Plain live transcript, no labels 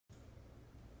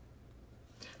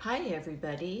Hi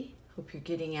everybody, hope you're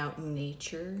getting out in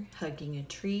nature, hugging a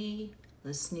tree,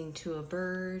 listening to a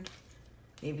bird,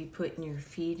 maybe putting your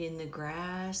feet in the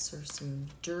grass or some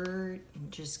dirt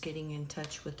and just getting in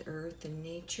touch with earth and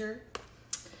nature.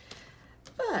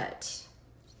 But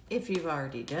if you've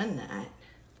already done that,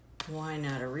 why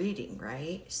not a reading,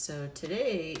 right? So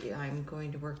today I'm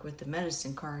going to work with the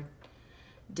medicine card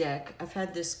deck. I've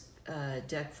had this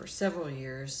deck for several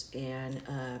years, and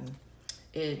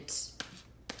it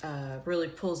really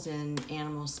pulls in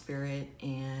animal spirit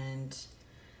and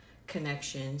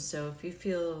connection. So if you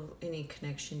feel any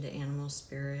connection to animal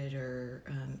spirit or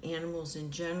animals in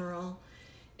general,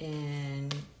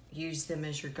 and use them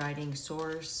as your guiding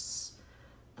source.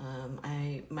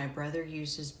 My brother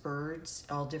uses birds,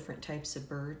 all different types of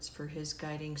birds, for his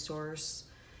guiding source,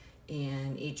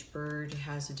 and each bird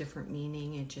has a different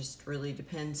meaning. It just really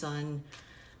depends on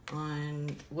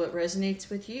what resonates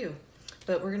with you.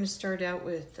 But we're going to start out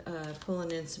with pulling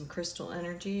in some crystal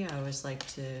energy. I always like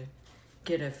to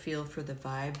get a feel for the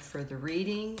vibe for the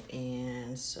reading,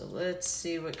 and so let's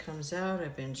see what comes out.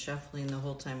 I've been shuffling the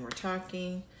whole time we're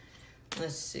talking.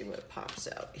 Let's see what pops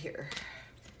out here.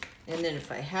 And then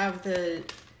if I have the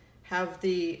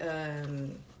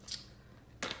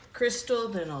crystal,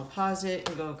 then I'll pause it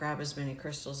and go grab as many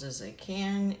crystals as I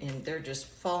can, and they're just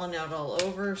falling out all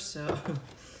over.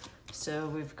 So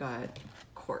we've got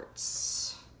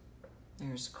quartz.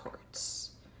 There's quartz.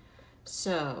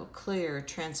 So clear,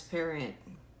 transparent,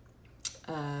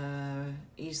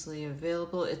 easily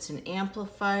available. It's an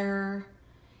amplifier.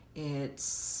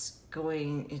 It's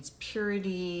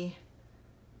purity.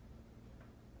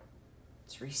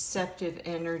 It's receptive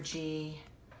energy.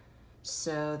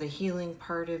 So the healing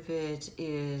part of it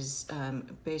is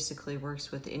basically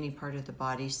works with any part of the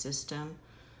body system.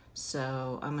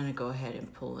 So I'm going to go ahead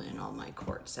and pull in all my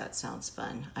quartz. That sounds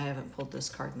fun. I haven't pulled this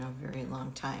card in a very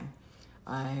long time.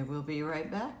 I will be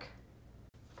right back.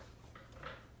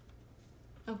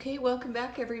 Okay, welcome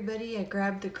back everybody. I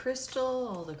grabbed the crystal,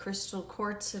 all the crystal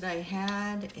quartz that I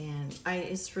had, and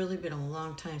it's really been a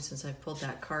long time since I pulled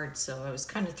that card, so I was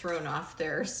kind of thrown off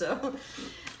there. So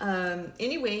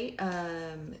anyway,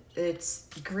 it's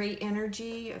great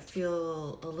energy. I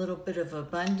feel a little bit of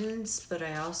abundance, but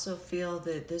I also feel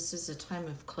that this is a time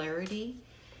of clarity,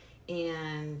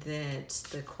 and that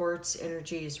the quartz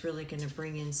energy is really going to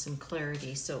bring in some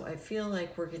clarity. So I feel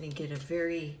like we're going to get a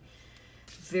very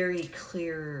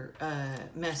clear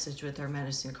message with our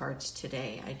medicine cards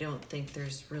today. I don't think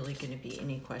there's really going to be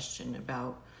any question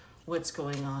about what's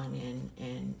going on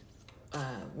and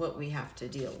what we have to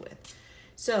deal with.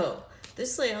 So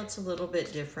this layout's a little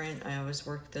bit different. I always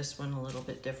work this one a little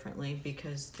bit differently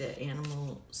because the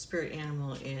spirit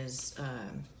animal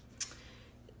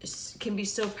can be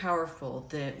so powerful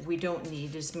that we don't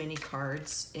need as many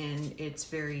cards, and it's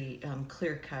very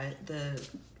clear cut. The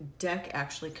deck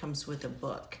actually comes with a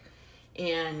book,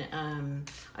 and I'm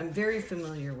very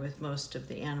familiar with most of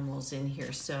the animals in here,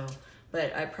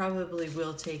 but I probably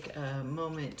will take a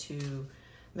moment to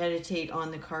meditate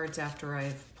on the cards after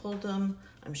I've pulled them.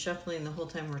 I'm shuffling the whole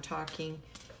time we're talking,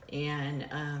 and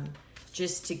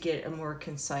just to get a more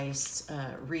concise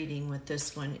reading with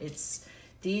this one.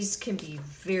 These can be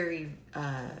very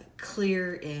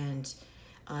clear, and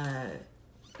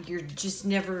you're just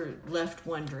never left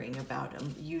wondering about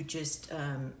them. You just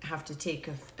have to take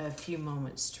a few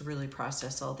moments to really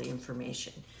process all the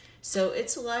information. So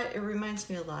it reminds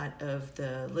me a lot of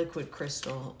the Liquid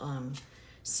Crystal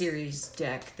series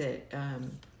deck that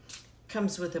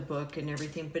comes with a book and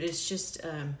everything, but it's just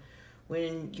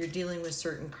when you're dealing with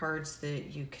certain cards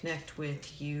that you connect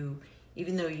with,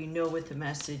 even though you know what the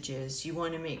message is, you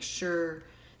want to make sure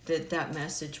that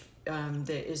message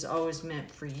that is always meant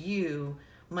for you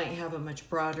might have a much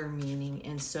broader meaning.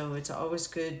 And so it's always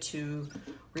good to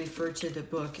refer to the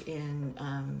book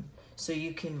so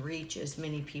you can reach as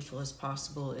many people as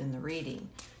possible in the reading.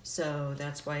 So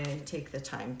that's why I take the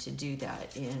time to do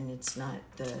that, and it's not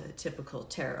the typical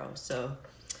tarot. So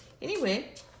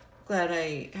anyway, glad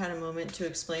I had a moment to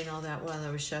explain all that while I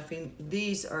was shuffling.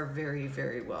 These are very,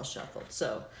 very well shuffled.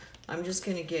 So I'm just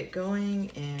going to get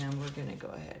going, and we're going to go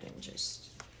ahead and just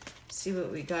see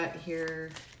what we got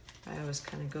here. I always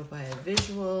kind of go by a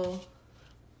visual.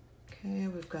 Okay,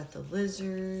 we've got the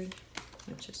lizard,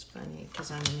 which is funny because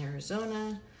I'm in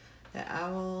Arizona. The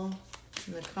owl,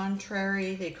 and the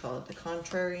contrary. They call it the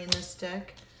contrary in this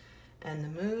deck. And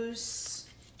the moose.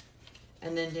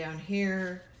 And then down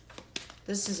here,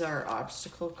 this is our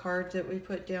obstacle card that we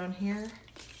put down here.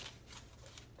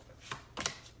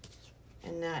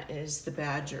 And that is the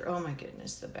badger. Oh my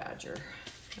goodness, the badger.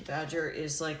 The badger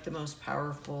is like the most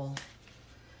powerful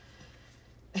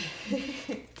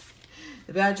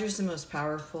The Badger is the most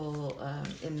powerful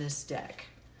in this deck.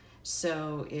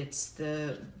 So it's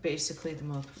basically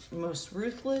the most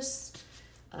ruthless.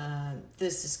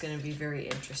 This is going to be very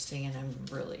interesting, and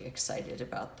I'm really excited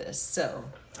about this. So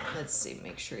let's see,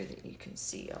 make sure that you can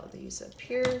see all these up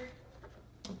here.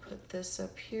 I'll put this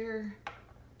up here.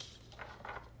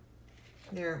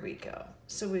 There we go.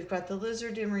 So we've got the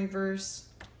Lizard in reverse,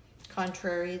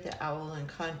 contrary, the Owl in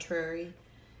contrary,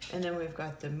 and then we've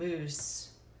got the Moose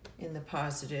in the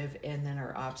positive, and then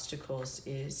our obstacles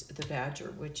is the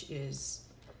Badger, which is,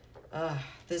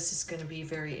 this is going to be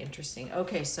very interesting.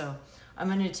 Okay, so I'm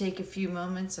going to take a few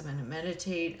moments. I'm going to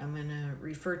meditate. I'm going to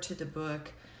refer to the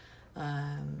book,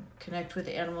 connect with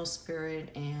the animal spirit,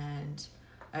 and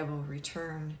I will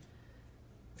return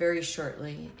very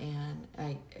shortly. And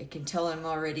I can tell I'm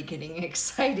already getting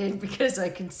excited because I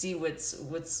can see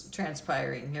what's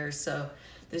transpiring here. So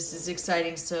this is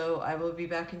exciting. So I will be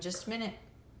back in just a minute.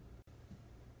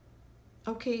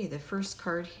 Okay, the first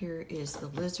card here is the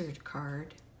Lizard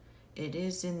card. It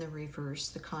is in the reverse,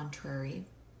 the contrary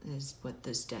is what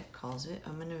this deck calls it.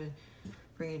 I'm going to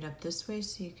bring it up this way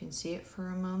so you can see it for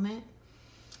a moment.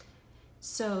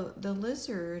 So the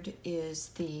Lizard is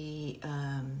the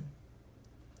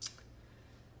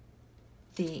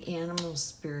animal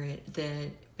spirit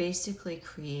that basically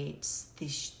creates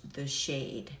the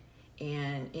shade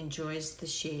and enjoys the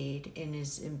shade and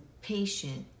is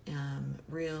impatient,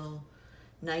 real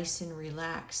nice and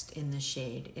relaxed in the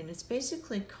shade. And it's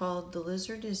basically called, the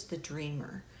Lizard is the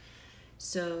dreamer.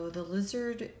 So the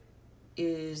Lizard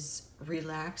is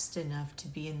relaxed enough to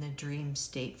be in the dream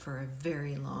state for a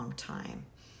very long time.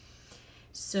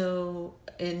 So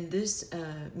in this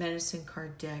medicine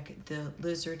card deck, the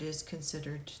Lizard is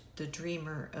considered the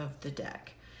dreamer of the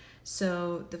deck.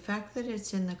 So the fact that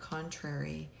it's in the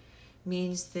contrary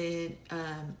means that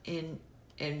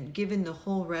and given the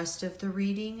whole rest of the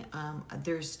reading,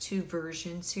 there's two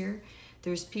versions here.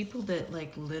 There's people that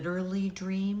like literally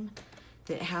dream,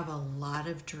 that have a lot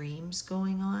of dreams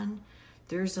going on.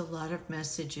 There's a lot of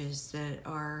messages that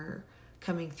are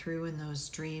coming through in those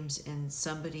dreams, and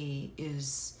some of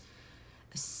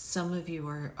you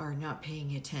are not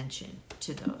paying attention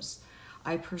to those.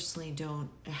 I personally don't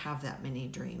have that many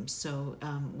dreams. So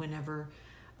whenever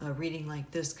a reading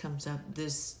like this comes up,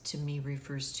 this to me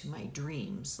refers to my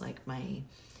dreams, like my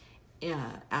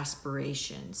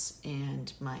aspirations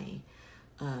and my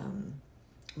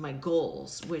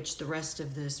goals, which the rest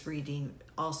of this reading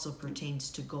also pertains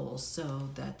to goals.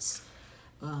 So that's,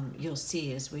 you'll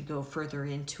see as we go further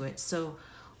into it. So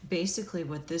basically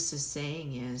what this is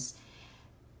saying is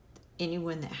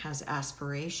anyone that has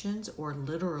aspirations or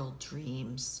literal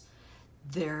dreams,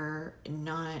 they're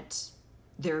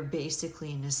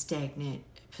basically in a stagnant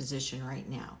position right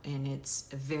now, and it's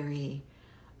very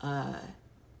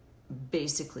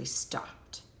basically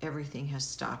stopped. Everything has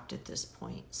stopped at this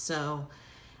point. So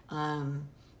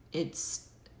it's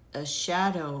a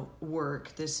shadow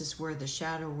work. This is where the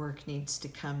shadow work needs to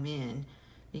come in,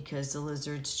 because the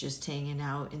Lizard's just hanging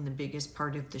out in the biggest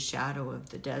part of the shadow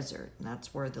of the desert, and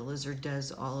that's where the Lizard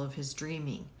does all of his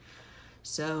dreaming.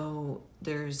 So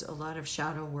there's a lot of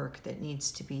shadow work that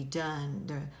needs to be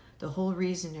done. The whole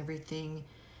reason everything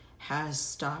has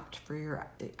stopped for your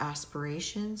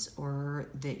aspirations, or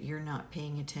that you're not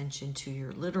paying attention to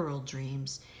your literal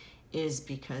dreams, is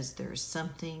because there's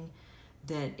something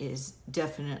that is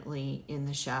definitely in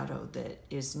the shadow that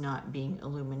is not being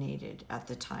illuminated at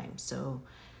the time. So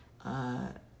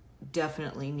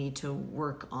definitely need to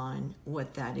work on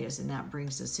what that is. And that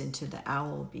brings us into the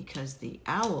owl, because the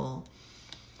owl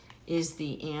is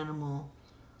the animal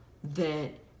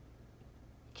that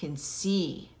can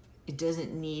see. It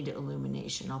doesn't need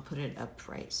illumination. I'll put it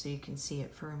upright so you can see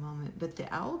it for a moment. But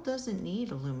the owl doesn't need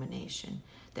illumination.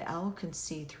 The owl can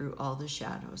see through all the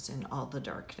shadows and all the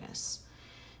darkness.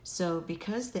 So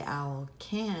because the owl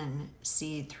can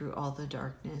see through all the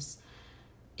darkness,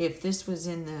 if this was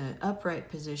in the upright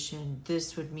position,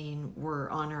 this would mean we're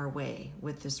on our way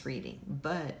with this reading.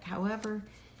 But however,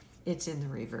 it's in the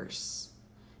reverse,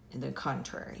 in the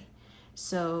contrary.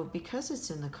 So because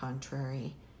it's in the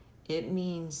contrary, it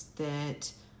means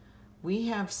that we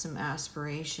have some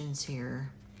aspirations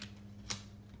here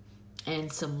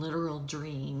and some literal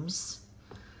dreams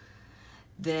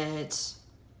that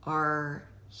are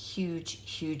huge,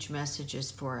 huge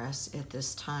messages for us at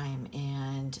this time,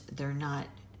 and they're not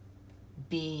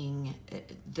being,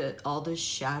 all the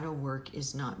shadow work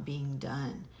is not being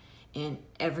done, and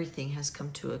everything has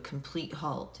come to a complete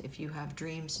halt. If you have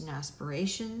dreams and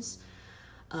aspirations,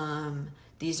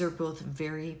 these are both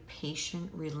very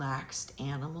patient, relaxed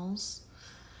animals.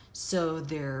 So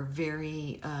they're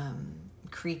very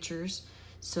creatures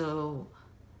So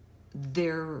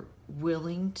they're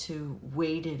willing to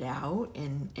wait it out,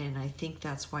 and I think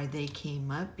that's why they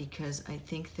came up, because I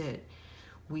think that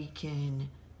we can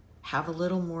have a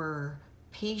little more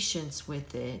patience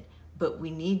with it, but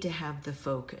we need to have the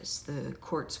focus, the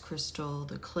quartz crystal,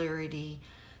 the clarity,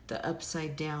 the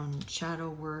upside down shadow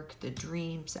work, the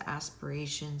dreams, the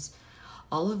aspirations.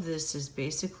 All of this is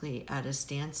basically at a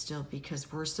standstill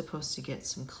because we're supposed to get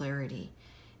some clarity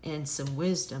and some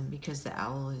wisdom, because the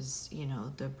owl is, you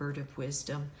know, the bird of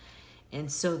wisdom.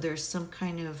 And so there's some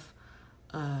kind of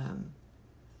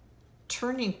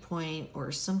turning point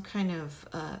or some kind of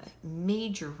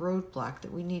major roadblock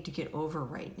that we need to get over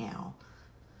right now.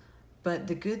 But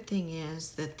the good thing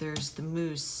is that there's the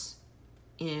moose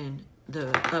in the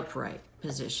upright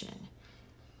position.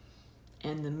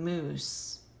 And the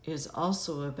moose is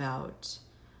also about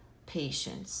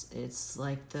patience. It's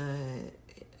like the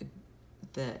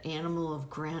animal of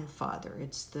grandfather.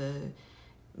 It's the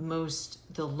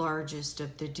largest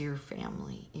of the deer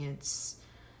family. It's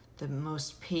the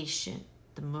most patient,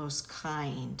 the most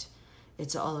kind.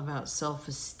 It's all about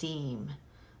self-esteem.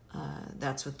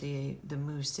 That's what the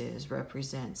moose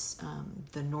represents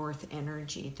the north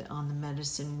energy on the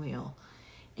medicine wheel.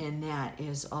 And that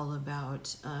is all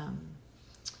about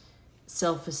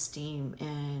self-esteem,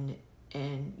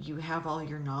 and you have all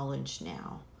your knowledge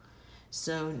now.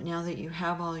 So now that you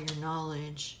have all your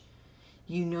knowledge,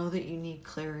 you know that you need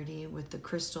clarity with the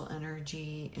crystal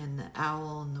energy and the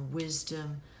owl and the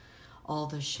wisdom, all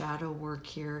the shadow work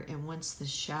here. And once the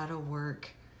shadow work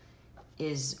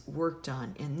is worked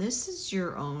on, and this is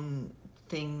your own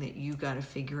thing that you got to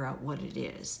figure out what it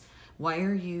is. Why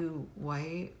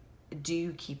do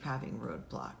you keep having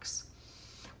roadblocks?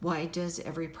 Why does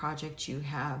every project you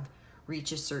have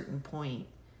reach a certain point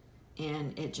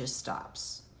and it just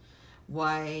stops?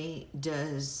 Why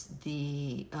does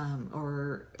the,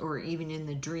 or even in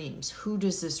the dreams, who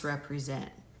does this represent?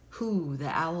 Who, the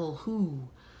owl, who?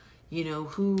 You know,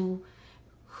 who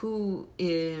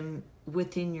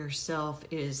within yourself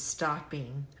is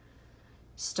stopping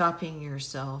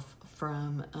yourself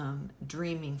from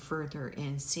dreaming further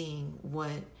and seeing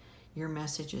what your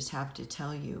messages have to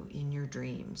tell you in your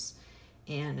dreams.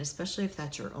 And especially if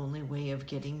that's your only way of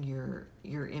getting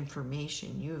your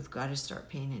information, you have got to start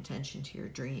paying attention to your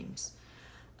dreams.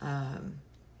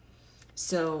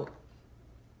 So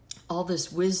all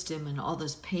this wisdom and all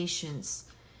this patience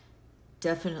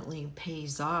definitely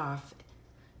pays off,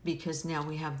 because now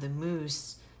we have the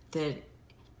moose that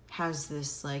has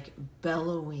this like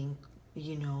bellowing,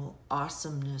 you know,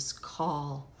 awesomeness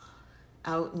call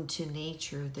out into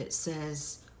nature that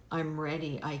says, I'm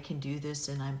ready, I can do this,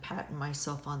 and I'm patting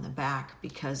myself on the back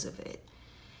because of it.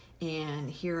 And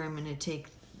here I'm going to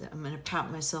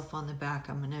pat myself on the back.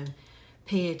 I'm going to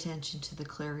pay attention to the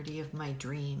clarity of my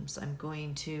dreams. I'm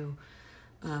going to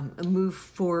move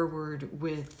forward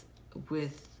with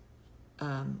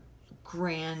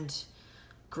grand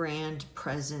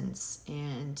presence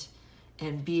and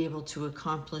be able to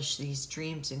accomplish these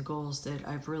dreams and goals that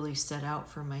I've really set out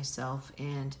for myself,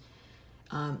 and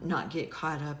not get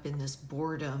caught up in this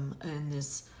boredom and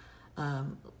this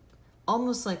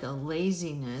almost like a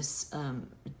laziness,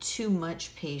 too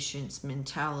much patience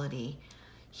mentality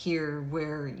here,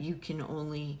 where you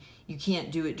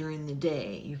can't do it during the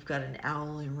day. You've got an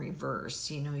owl in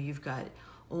reverse, you know, you've got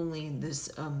only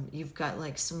this, you've got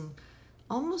like some,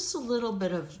 almost a little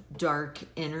bit of dark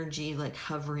energy like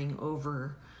hovering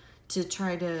over to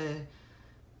try to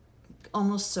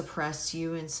almost suppress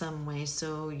you in some way.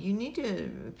 So you need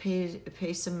to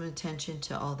pay some attention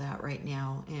to all that right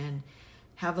now, and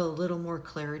have a little more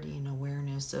clarity and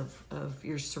awareness of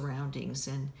your surroundings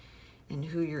and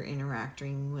who you're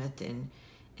interacting with,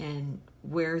 and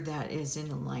where that is in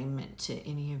alignment to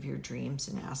any of your dreams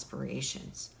and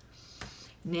aspirations.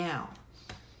 Now,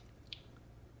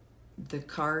 the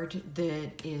card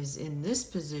that is in this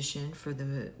position for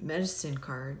the medicine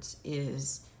cards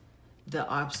is the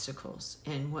obstacles,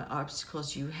 and what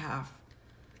obstacles you have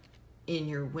in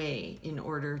your way in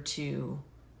order to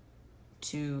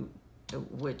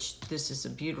which this is a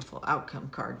beautiful outcome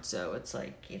card. So it's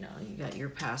like, you know, you got your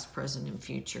past, present, and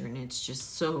future, and it's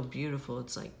just so beautiful.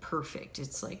 It's like perfect.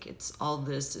 It's like, it's all,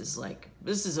 this is like,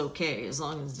 this is okay as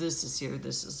long as this is here.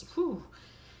 This is whew.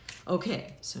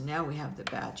 Okay, so now we have the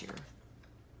badger.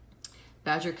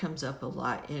 Badger comes up a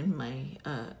lot in my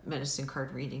medicine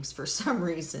card readings for some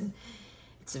reason.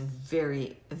 It's a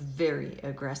very, very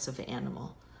aggressive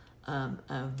animal,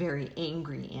 a very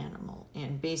angry animal,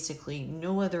 and basically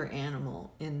no other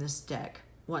animal in this deck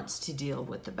wants to deal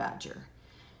with the badger.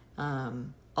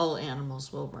 All all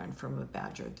animals will run from a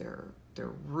badger.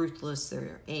 They're ruthless,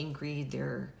 they're angry,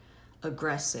 they're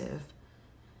aggressive.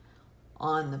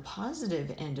 On the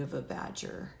positive end of a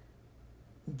badger,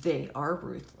 they are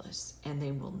ruthless and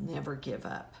they will never give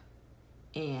up.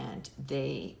 And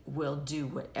they will do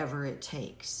whatever it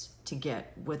takes to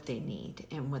get what they need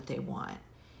and what they want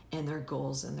and their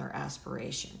goals and their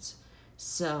aspirations.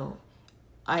 So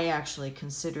I actually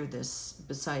consider this,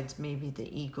 besides maybe the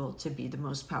eagle, to be the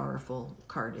most powerful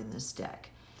card in this deck.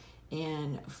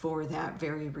 And for that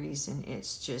very reason,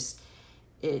 it's just,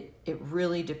 it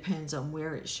really depends on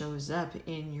where it shows up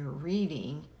in your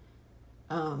reading,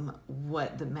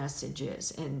 what the message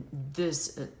is. And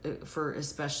this,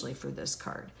 especially for this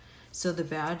card. So the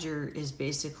badger is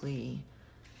basically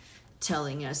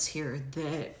telling us here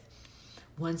that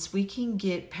once we can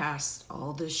get past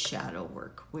all this shadow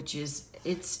work, which is,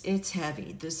 it's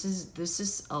heavy. This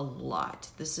is a lot.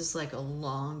 This is like a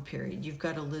long period. You've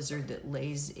got a lizard that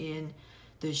lays in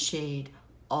the shade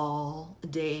all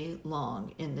day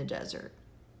long in the desert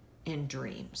and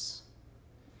dreams.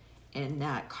 And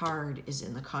that card is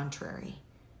in the contrary,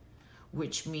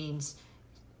 which means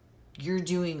you're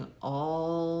doing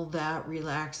all that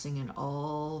relaxing and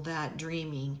all that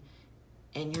dreaming,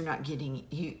 and you're not getting,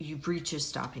 you've reached a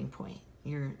stopping point.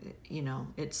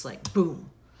 It's like boom.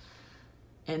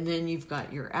 And then you've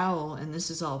got your owl, and this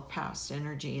is all past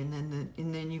energy. And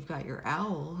then you've got your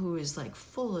owl, who is like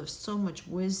full of so much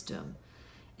wisdom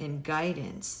and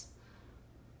guidance,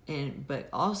 but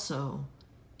also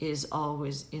is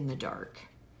always in the dark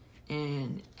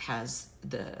and has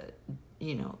the,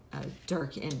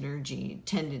 dark energy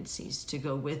tendencies to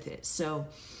go with it. So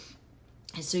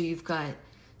you've got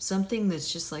something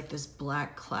that's just like this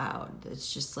black cloud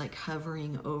that's just like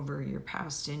hovering over your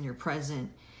past and your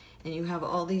present. And you have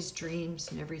all these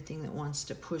dreams and everything that wants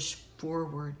to push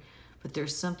forward, but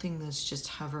there's something that's just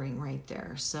hovering right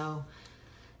there. So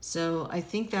I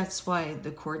think that's why the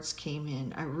quartz came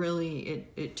in.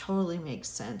 It totally makes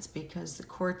sense, because the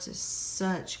quartz is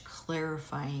such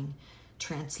clarifying,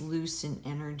 translucent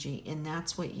energy, and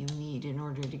that's what you need in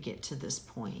order to get to this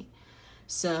point.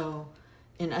 So,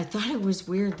 and I thought it was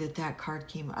weird that card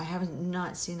came. I haven't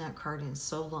not seen that card in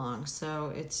so long,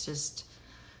 so it's just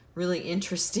really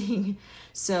interesting.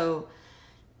 So,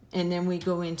 and then we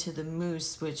go into the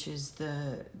moose, which is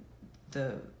the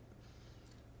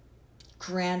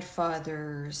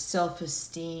grandfather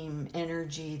self-esteem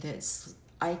energy. That's,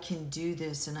 I can do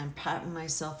this, and I'm patting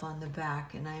myself on the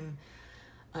back, and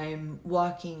I'm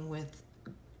walking with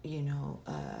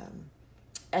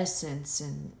essence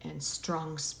and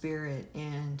strong spirit,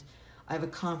 and I've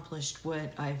accomplished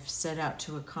what I've set out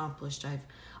to accomplish.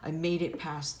 I made it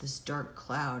past this dark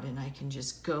cloud, and I can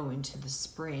just go into the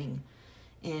spring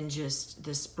and just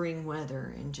the spring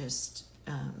weather and just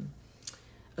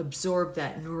absorb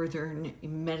that northern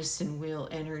medicine wheel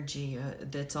energy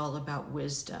that's all about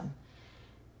wisdom.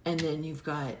 And then you've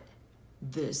got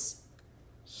this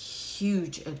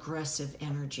huge aggressive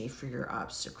energy for your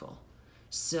obstacle.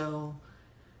 So,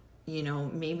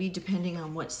 maybe depending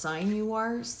on what sign you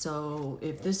are. So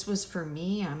if this was for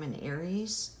me, I'm an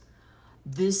Aries.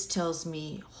 This tells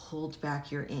me hold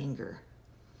back your anger.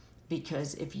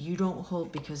 Because if you don't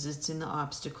hold, because it's in the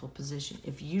obstacle position,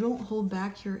 if you don't hold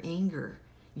back your anger,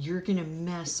 you're going to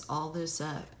mess all this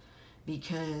up,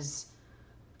 because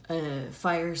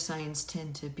fire signs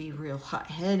tend to be real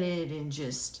hot-headed and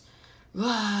just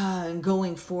and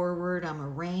going forward. I'm a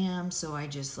ram, so I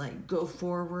just like go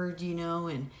forward,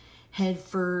 and head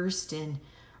first. And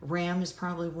ram is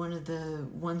probably one of the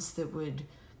ones that would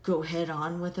go head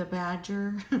on with a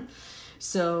badger.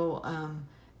 So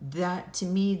that, to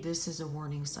me, this is a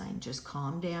warning sign. Just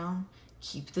calm down,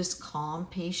 keep this calm,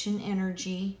 patient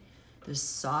energy, this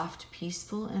soft,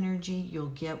 peaceful energy. You'll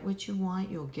get what you want.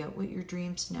 You'll get what your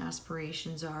dreams and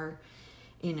aspirations are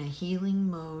in a healing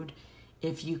mode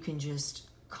if you can just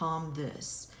calm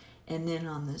this. And then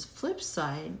on this flip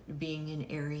side, being in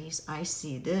Aries, I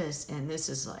see this, and this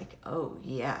is like, oh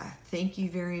yeah, thank you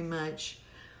very much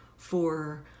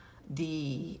for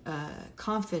the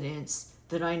confidence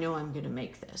that I know I'm going to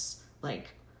make this. Like,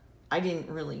 I didn't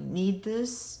really need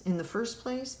this in the first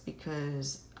place,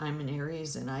 because I'm an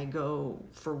Aries and I go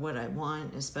for what I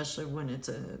want, especially when it's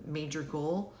a major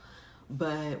goal.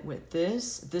 But with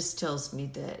this tells me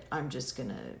that I'm just going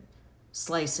to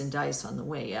slice and dice on the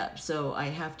way up. So I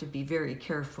have to be very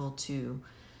careful to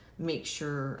make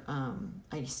sure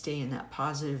I stay in that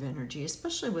positive energy,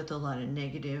 especially with a lot of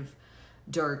negative,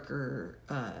 darker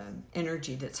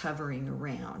energy that's hovering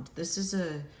around. This is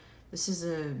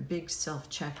a big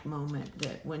self-check moment,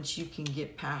 that once you can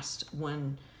get past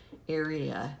one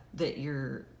area that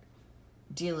you're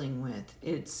dealing with,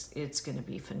 it's going to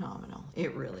be phenomenal.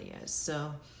 It really is.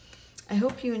 So I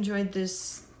hope you enjoyed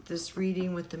this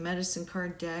reading with the medicine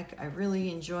card deck. I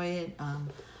really enjoy it.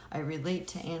 I relate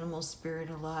to animal spirit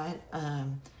a lot.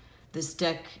 This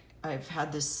deck, I've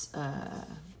had this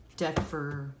deck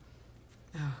for,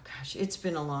 oh gosh, it's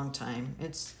been a long time.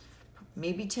 It's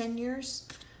maybe 10 years,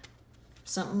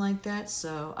 something like that.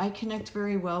 So I connect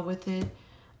very well with it.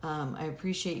 I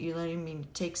appreciate you letting me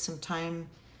take some time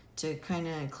to kind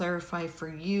of clarify for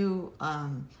you.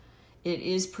 It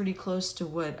is pretty close to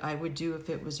what I would do if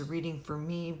it was a reading for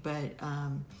me, but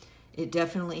it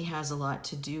definitely has a lot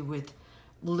to do with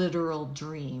literal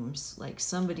dreams. Like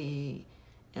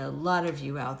a lot of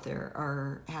you out there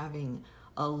are having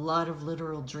a lot of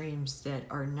literal dreams that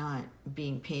are not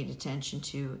being paid attention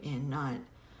to and not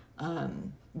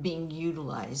being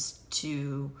utilized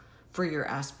for your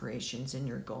aspirations and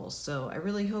your goals. So I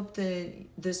really hope that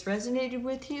this resonated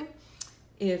with you.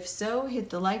 If so, hit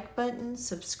the like button,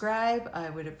 subscribe. I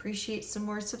would appreciate some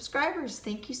more subscribers.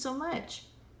 Thank you so much.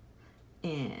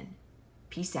 And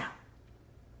peace out.